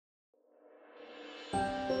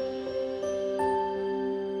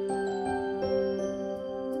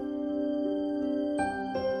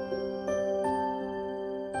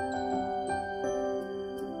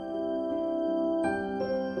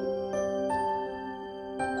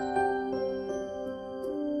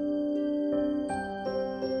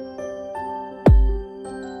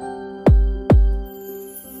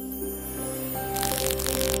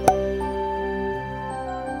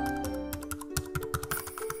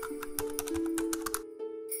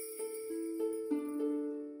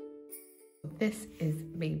This is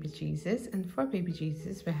baby Jesus, and for baby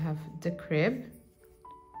Jesus we have the crib,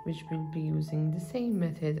 which we'll be using the same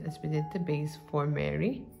method as we did the base for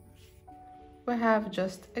Mary. We have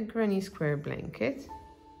just a granny square blanket,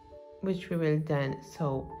 which we will then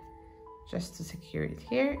sew just to secure it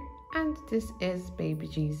here. And this is baby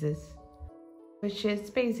Jesus, which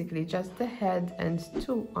is basically just the head and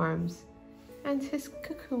 2 arms and his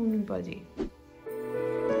cocoon body.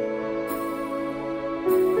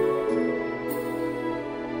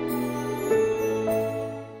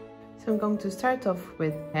 So I'm going to start off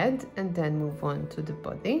with head and then move on to the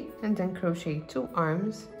body, and then crochet 2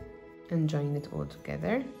 arms and join it all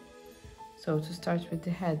together. So to start with the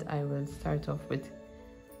head, I will start off with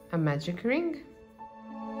a magic ring.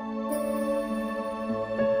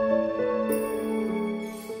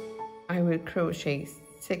 I will crochet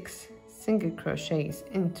 6 single crochets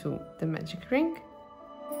into the magic ring.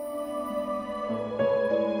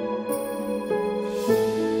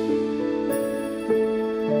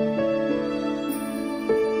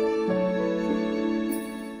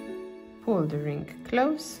 Pull the ring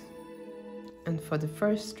close, and for the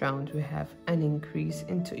first round we have an increase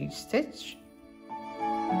into each stitch.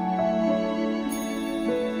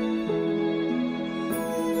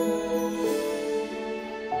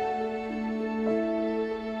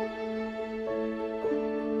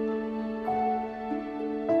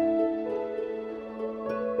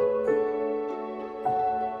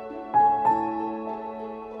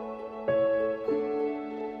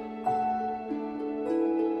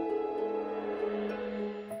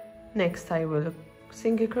 Next I will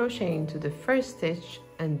single crochet into the first stitch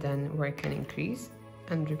and then work an increase,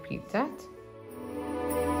 and repeat that.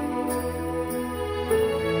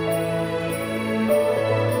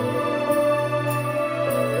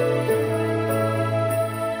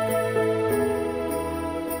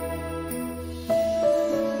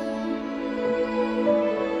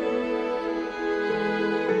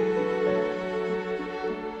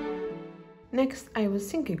 Next I will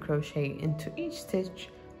single crochet into each stitch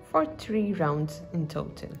for 3 rounds in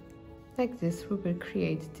total. Like this we will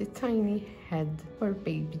create the tiny head for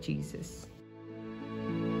baby Jesus.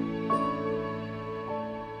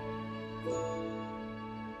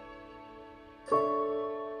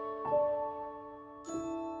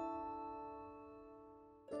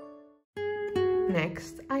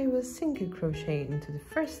 Next I will single crochet into the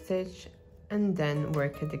first stitch and then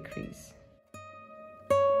work a decrease.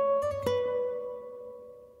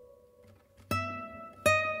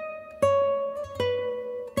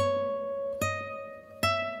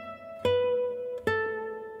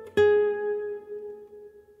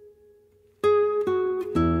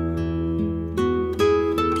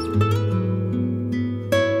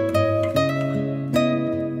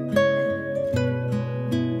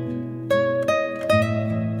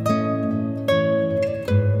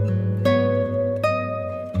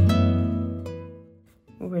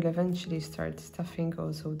 Eventually start stuffing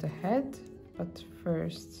also the head, but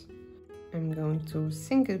first I'm going to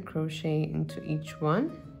single crochet into each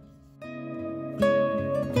one.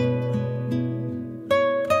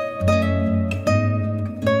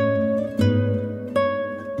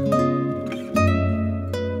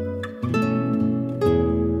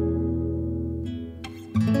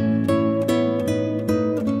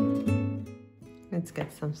 Let's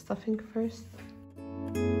get some stuffing first.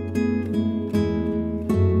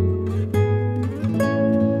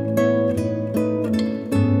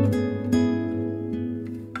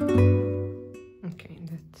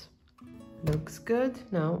 Looks good.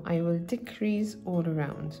 Now I will decrease all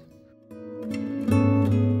around.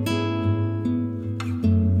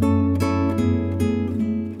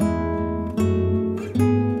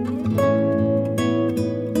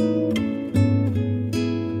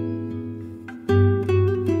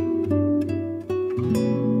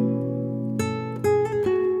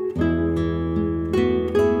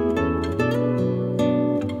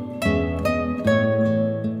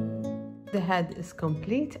 The head is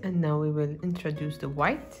complete, and now we will introduce the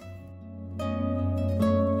white.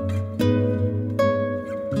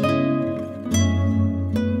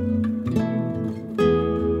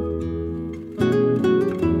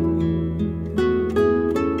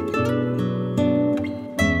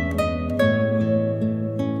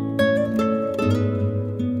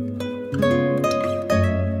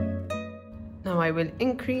 Now I will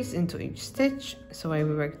increase into each stitch, so I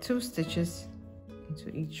will work 2 stitches into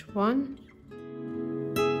each one.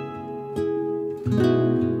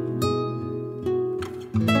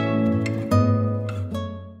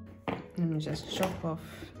 Let me just chop off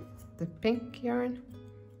the pink yarn.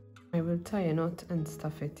 I will tie a knot and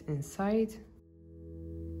stuff it inside.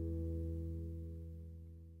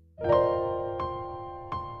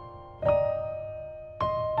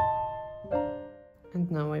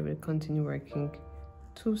 will continue working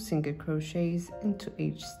 2 single crochets into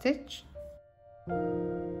each stitch.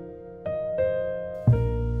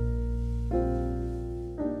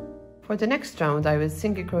 For the next round, I will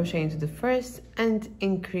single crochet into the first and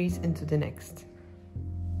increase into the next.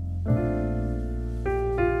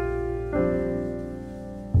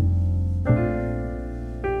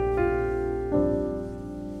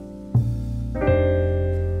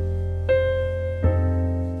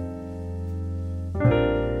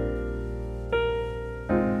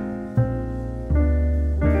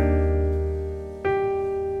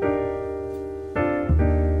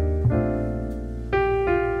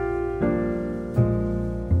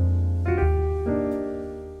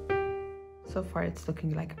 So far it's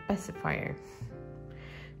looking like a pacifier.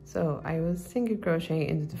 So I will single crochet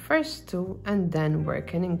into the first 2 and then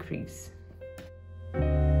work an increase.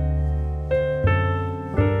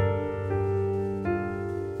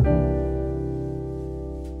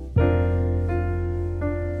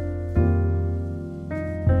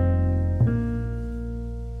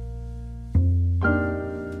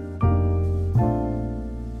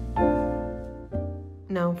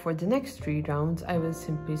 Now for the next 3 rounds, I will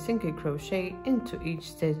simply single crochet into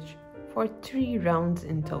each stitch for 3 rounds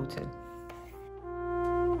in total.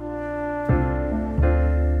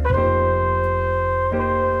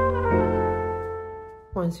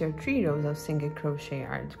 Once your 3 rows of single crochet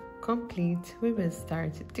are complete, we will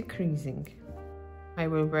start decreasing. I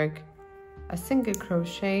will work a single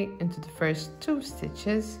crochet into the first 2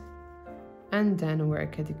 stitches and then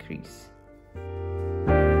work a decrease.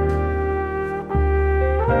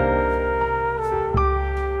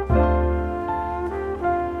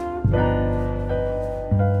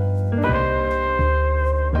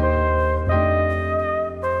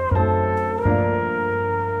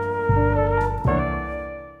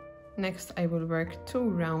 Next, I will work 2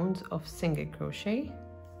 rounds of single crochet.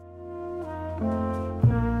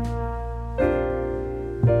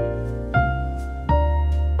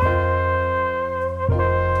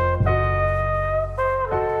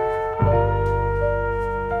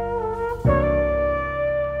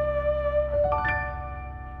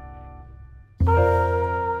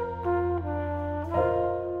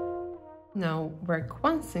 Now work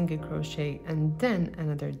 1 single crochet and then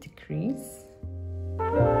another decrease.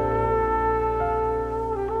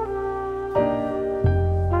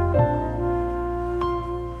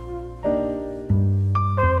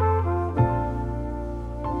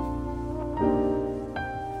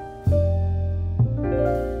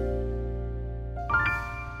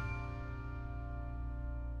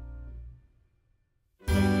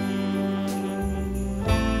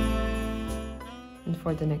 And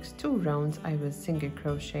for the next 2 rounds, I will single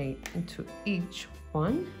crochet into each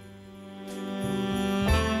one.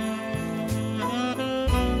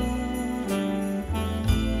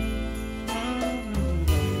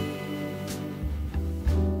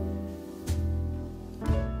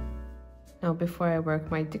 Now before I work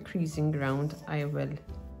my decreasing round, I will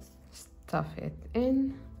stuff it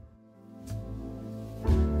in.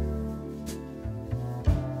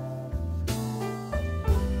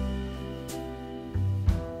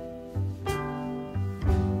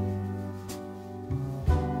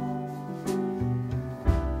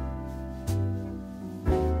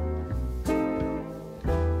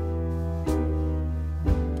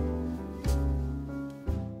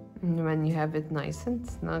 And when you have it nice and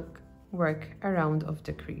snug, work a round of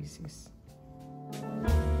decreases.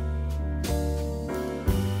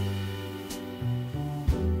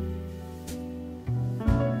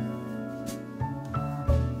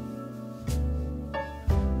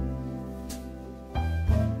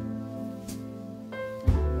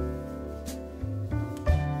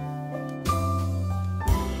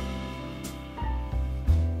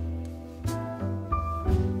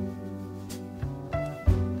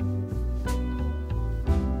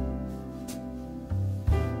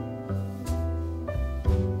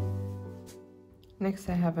 Next,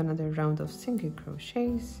 I have another round of single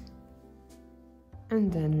crochets,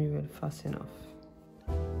 and then we will fasten off.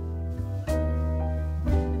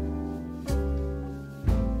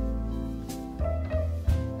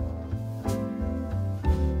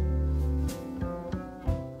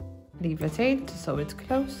 Leave a tail to sew it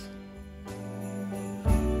close.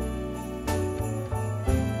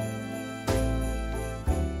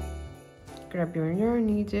 Grab your yarn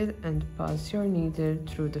needle and pass your needle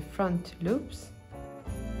through the front loops.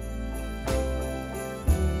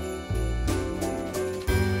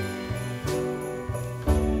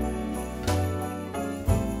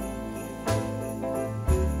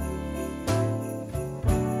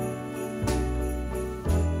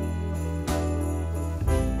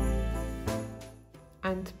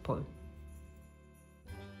 And pull.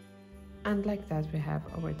 And like that we have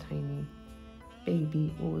our tiny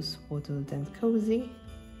baby all swaddled and cozy.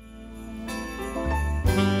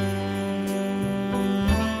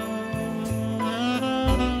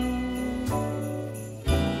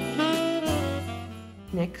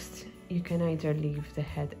 Next, you can either leave the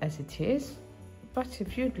head as it is, but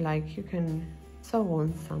if you'd like, you can sew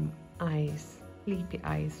on some eyes, sleepy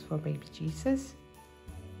eyes for baby Jesus.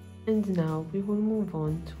 And now we will move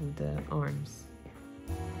on to the arms.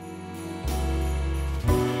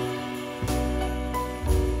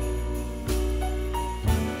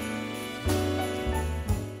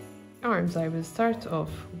 Arms, I will start off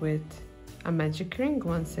with a magic ring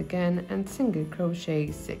once again and single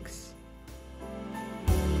crochet 6.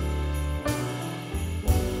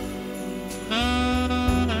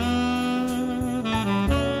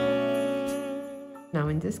 Now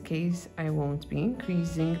in this case I won't be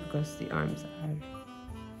increasing because the arms are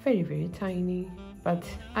very tiny, but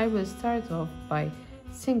I will start off by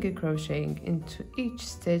single crocheting into each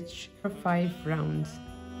stitch for 5 rounds.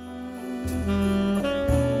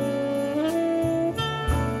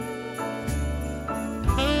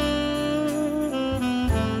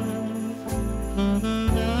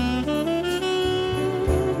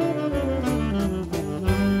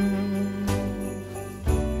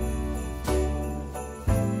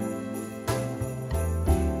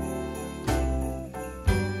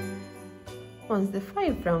 Once the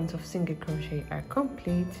 5 rounds of single crochet are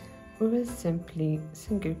complete, we will simply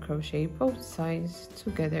single crochet both sides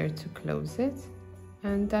together to close it,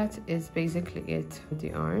 and that is basically it for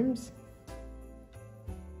the arms.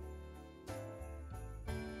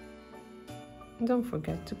 Don't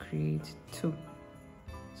forget to create 2.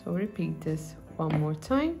 So repeat this one more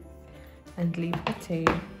time and leave a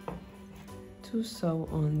tail to sew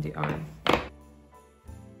on the arm.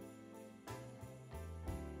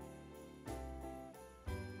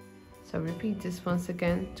 So repeat this once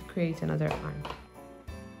again to create another arm.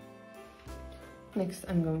 Next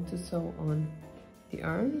I'm going to sew on the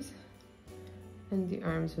arms, and the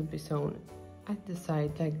arms will be sewn at the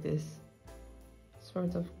side like this,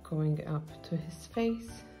 sort of going up to his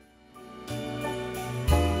face.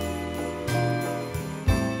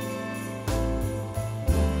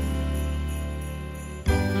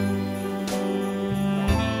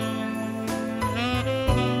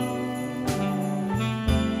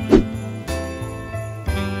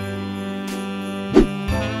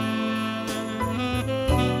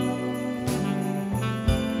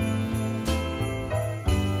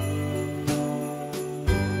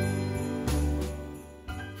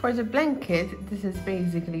 For the blanket, this is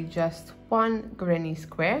basically just one granny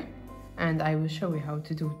square, and I will show you how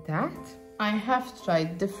to do that. I have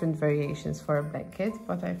tried different variations for a blanket,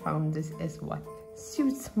 but I found this is what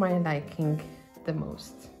suits my liking the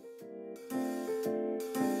most.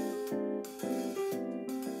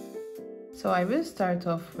 So I will start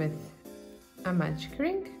off with a magic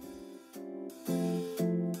ring.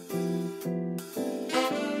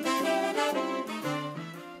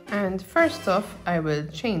 And first off, I will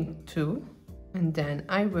chain 2, and then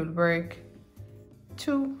I will work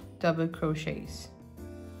 2 double crochets.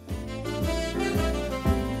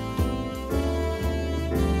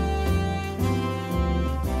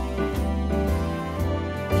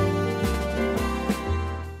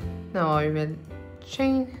 Now I will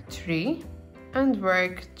chain 3 and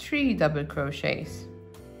work 3 double crochets.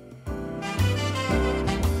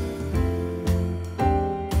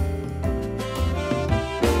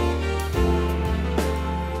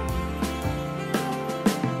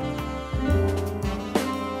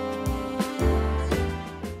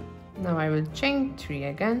 Now I will chain 3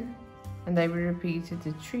 again, and I will repeat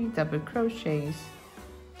the 3 double crochets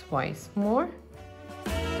twice more.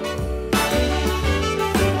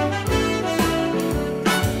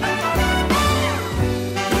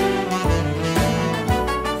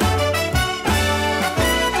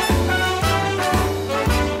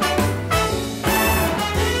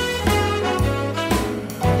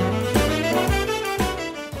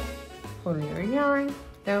 Pull your yarn,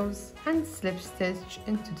 close, and slip stitch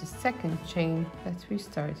into the second chain that we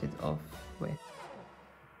started off with.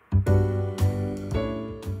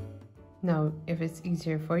 Now, if it's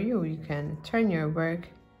easier for you, you can turn your work,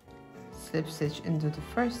 slip stitch into the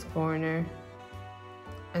first corner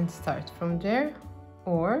and start from there,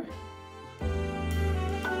 or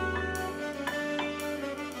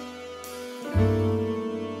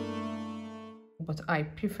what I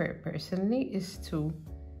prefer personally is to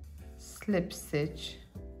slip stitch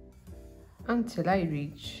until I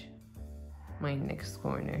reach my next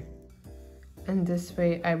corner, and this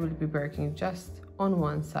way I will be working just on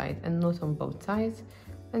one side and not on both sides,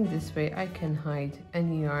 and this way I can hide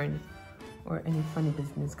any yarn or any funny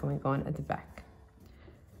business going on at the back.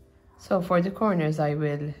 So for the corners, I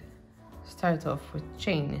will start off with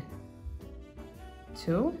chain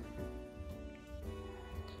 2,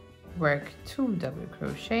 work 2 double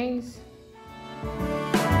crochets,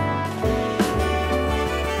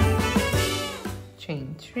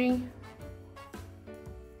 chain 3,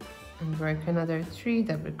 and work another 3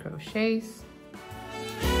 double crochets,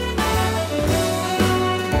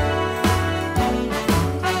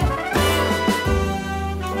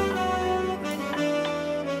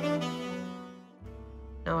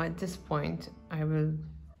 now at this point I will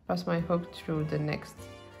pass my hook through the next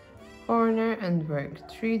corner and work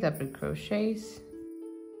 3 double crochets,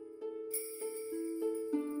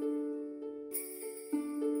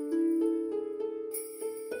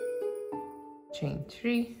 chain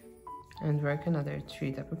 3, and work another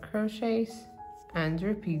 3 double crochets, and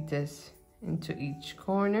repeat this into each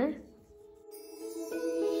corner.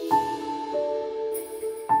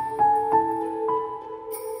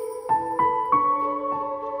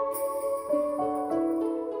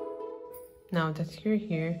 Now that you're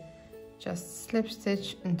here, just slip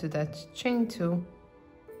stitch into that chain 2,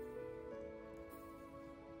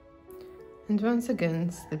 and once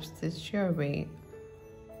again slip stitch your way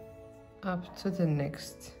up to the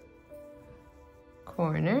next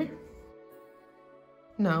corner.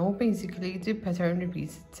 Now basically the pattern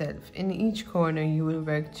repeats itself. In each corner you will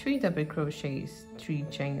work 3 double crochets, 3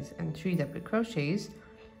 chains and 3 double crochets,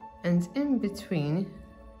 and in between,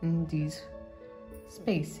 in these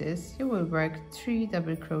spaces, you will work 3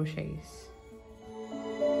 double crochets.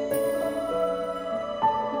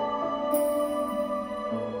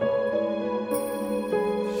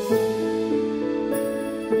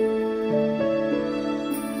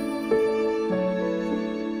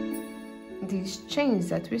 These chains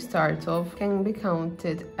that we start off can be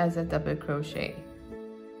counted as a double crochet.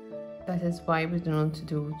 That is why we do not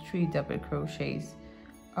do 3 double crochets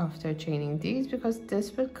after chaining these, because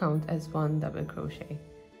this will count as 1 double crochet.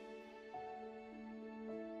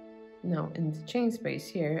 Now in the chain space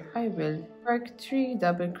here, I will work 3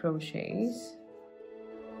 double crochets,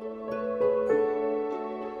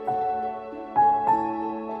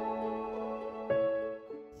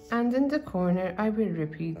 and in the corner I will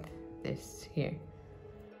repeat this here.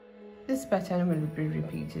 This pattern will be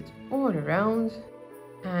repeated all around,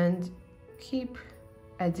 and keep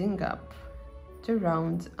adding up the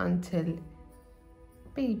round until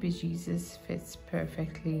baby Jesus fits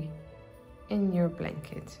perfectly in your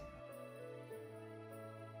blanket.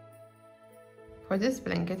 For this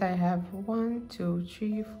blanket I have 1, 2,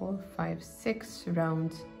 3, 4, 5, 6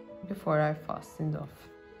 rounds before I fastened off.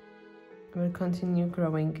 I will continue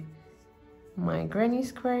growing my granny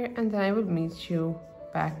square, and then I will meet you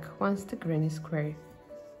back once the granny square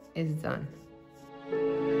is done.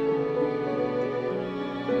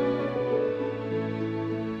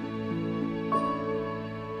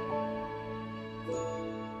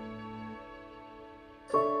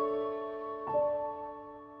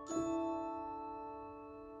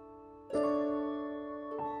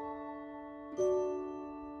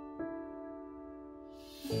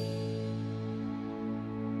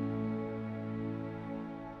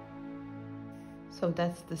 So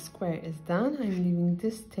that's the square is done. I'm leaving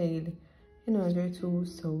this tail in order to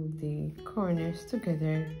sew the corners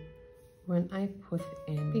together when I put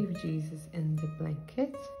in baby Jesus in the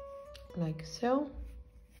blanket, like so.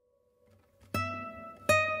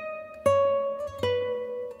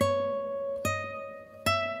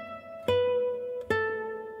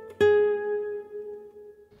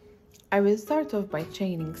 I will start off by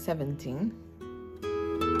chaining 17.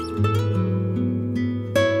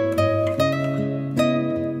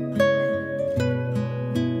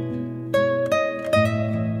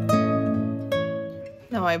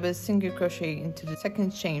 Now I will single crochet into the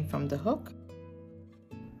second chain from the hook,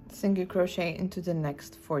 single crochet into the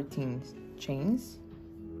next 14 chains,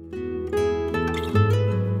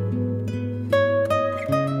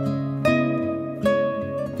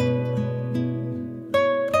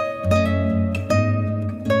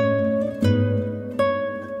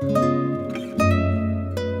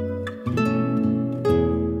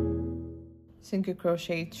 single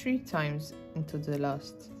crochet 3 times into the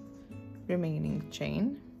last remaining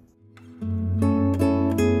chain,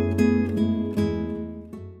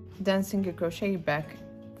 then single crochet back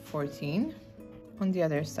 14 on the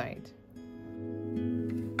other side.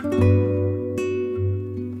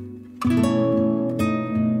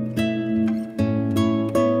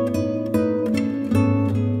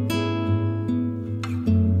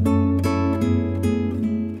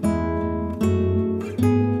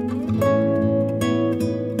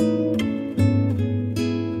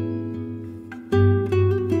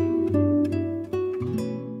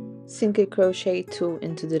 single crochet 2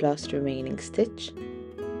 into the last remaining stitch.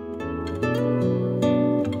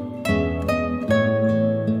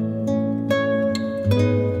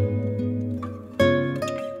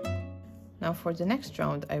 Now for the next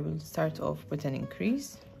round, I will start off with an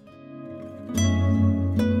increase.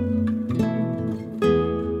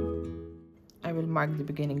 I will mark the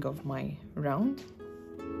beginning of my round.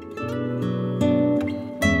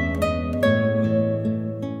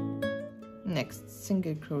 Next,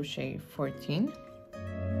 single crochet 14.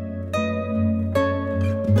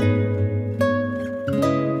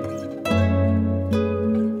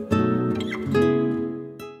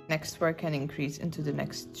 Next, work an increase into the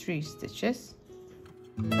next 3 stitches.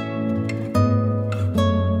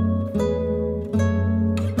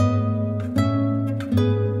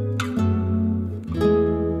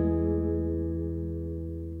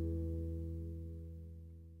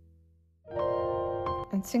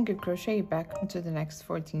 And single crochet back into the next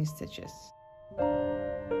 14 stitches.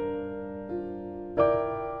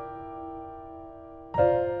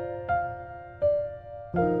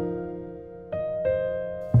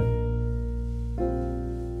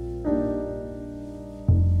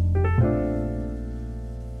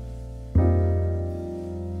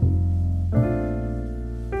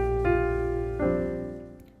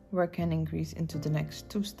 Work an increase into the next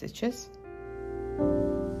 2 stitches.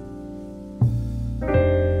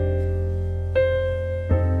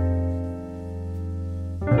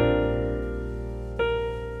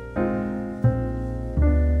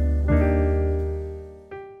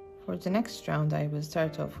 For the next round, I will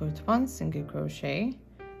start off with 1 single crochet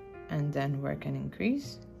and then work an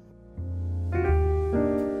increase.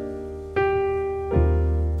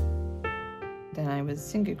 Then I will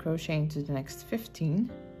single crochet into the next 15.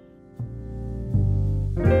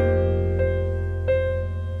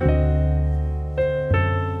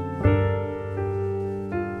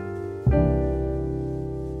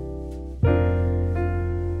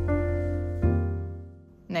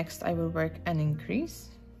 Next, I will work an increase.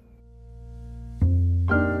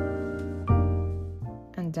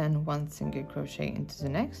 And then 1 single crochet into the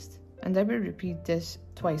next. And I will repeat this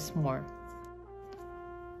twice more.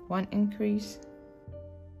 1 increase,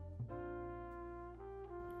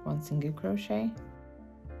 1 single crochet,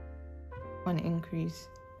 1 increase,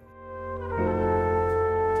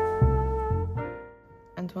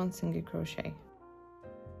 and 1 single crochet.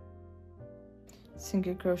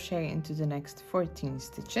 Single crochet into the next 14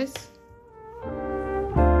 stitches.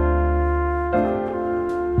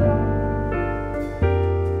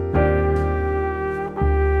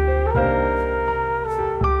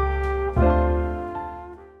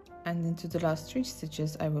 And into the last 3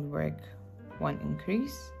 stitches, I will work 1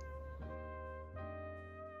 increase,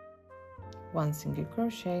 1 single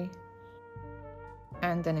crochet,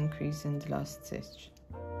 and an increase in the last stitch.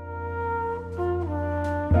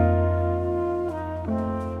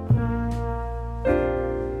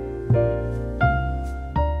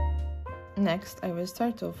 Next, I will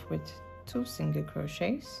start off with 2 single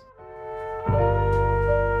crochets.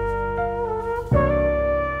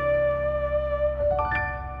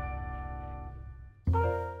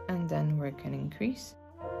 And then work an increase.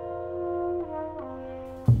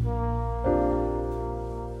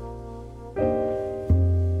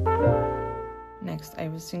 Next, I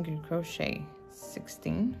will single crochet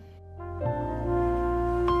 16.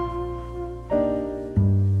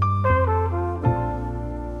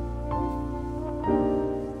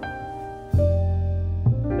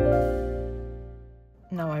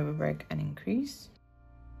 Now I will work an increase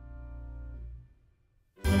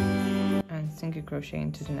and single crochet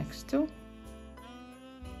into the next 2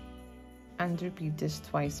 and repeat this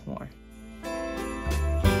twice more.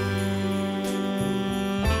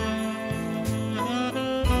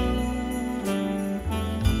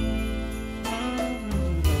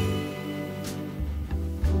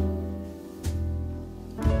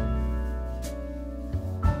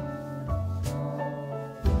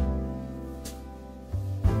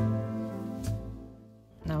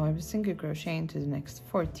 Now I will single crochet into the next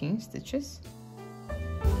 14 stitches.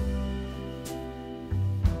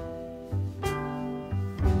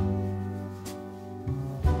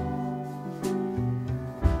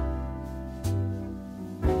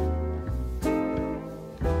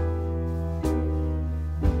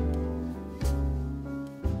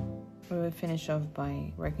 We will finish off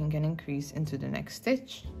by working an increase into the next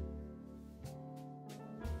stitch,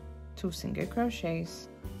 2 single crochets,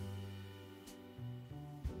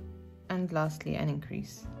 and lastly an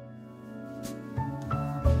increase.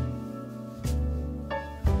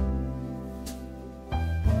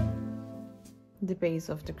 The base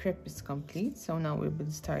of the crib is complete, so now we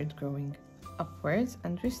will start going upwards,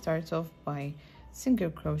 and we start off by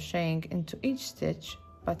single crocheting into each stitch,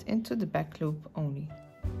 but into the back loop only.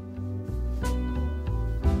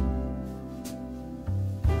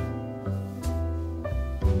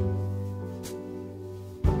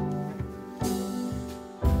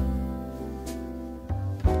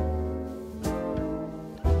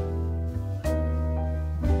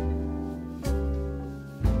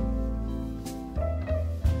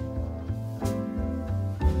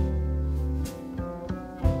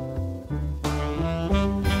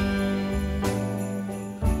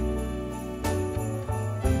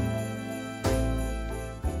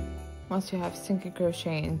 Once you have single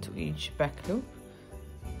crochet into each back loop,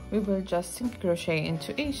 we will just single crochet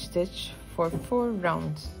into each stitch for 4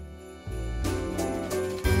 rounds.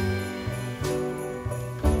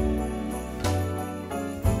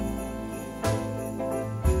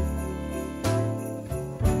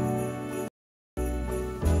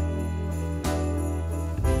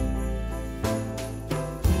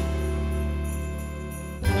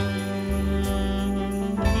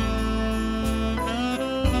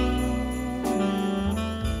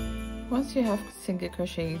 Once you have single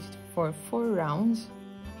crocheted for 4 rounds,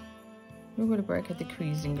 we will work a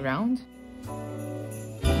decreasing round,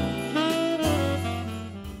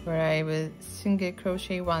 where I will single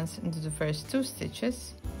crochet once into the first 2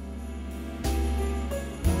 stitches,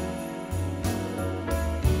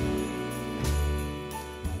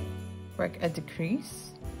 work a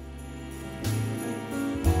decrease.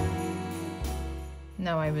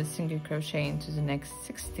 Now I will single crochet into the next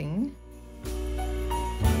 16.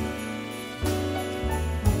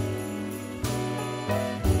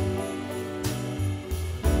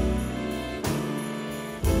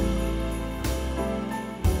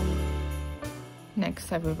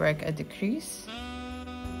 Next I will work a decrease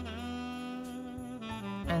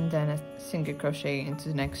and then a single crochet into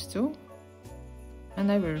the next 2,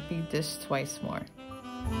 and I will repeat this twice more.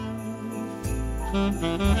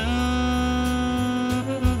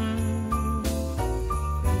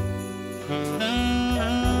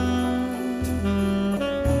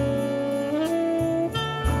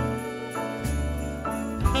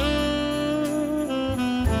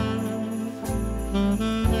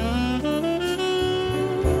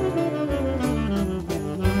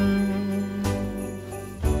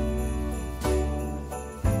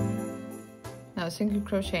 Now single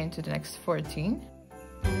crochet into the next 14.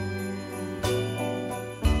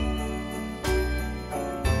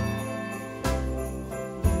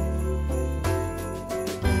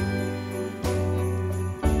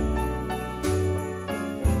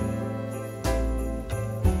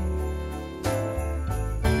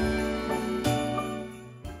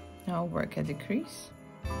 Now work a decrease.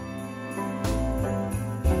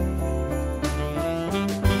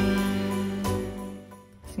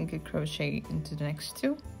 Single crochet into the next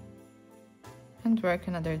 2 and work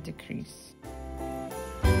another decrease.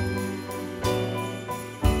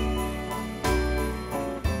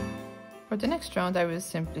 For the next round I will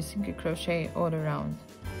simply single crochet all around.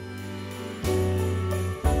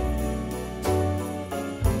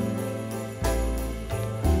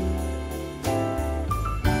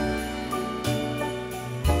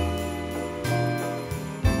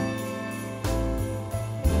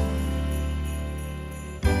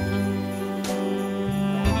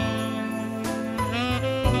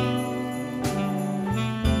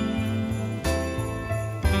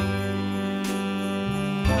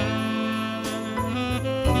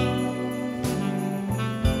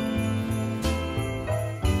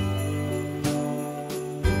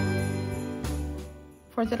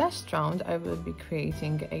 For the last round, I will be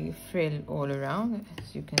creating a frill all around,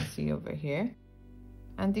 as you can see over here.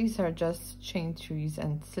 And these are just chain 3s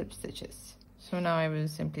and slip stitches. So now I will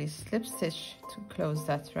simply slip stitch to close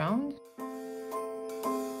that round.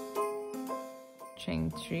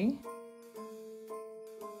 Chain 3.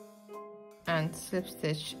 And slip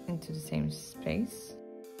stitch into the same space.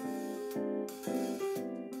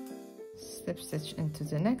 Slip stitch into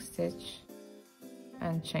the next stitch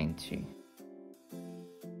and chain 3.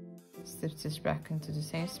 Slip stitch back into the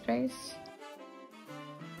same space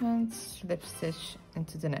and slip stitch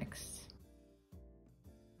into the next,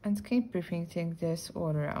 and keep repeating this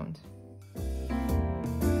all around.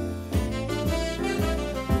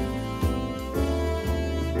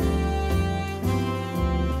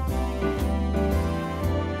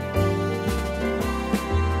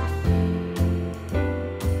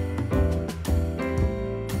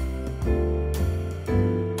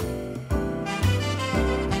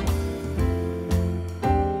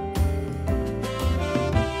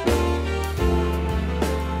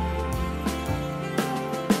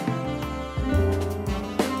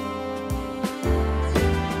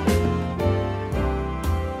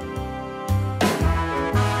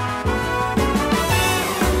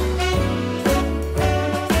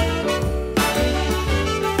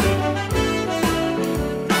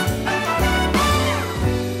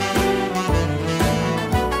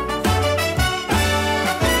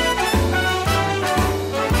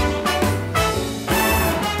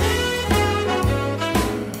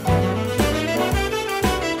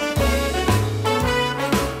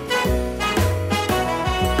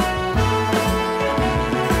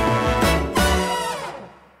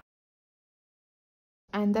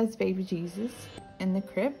 And that's baby Jesus in the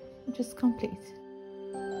crib, just complete.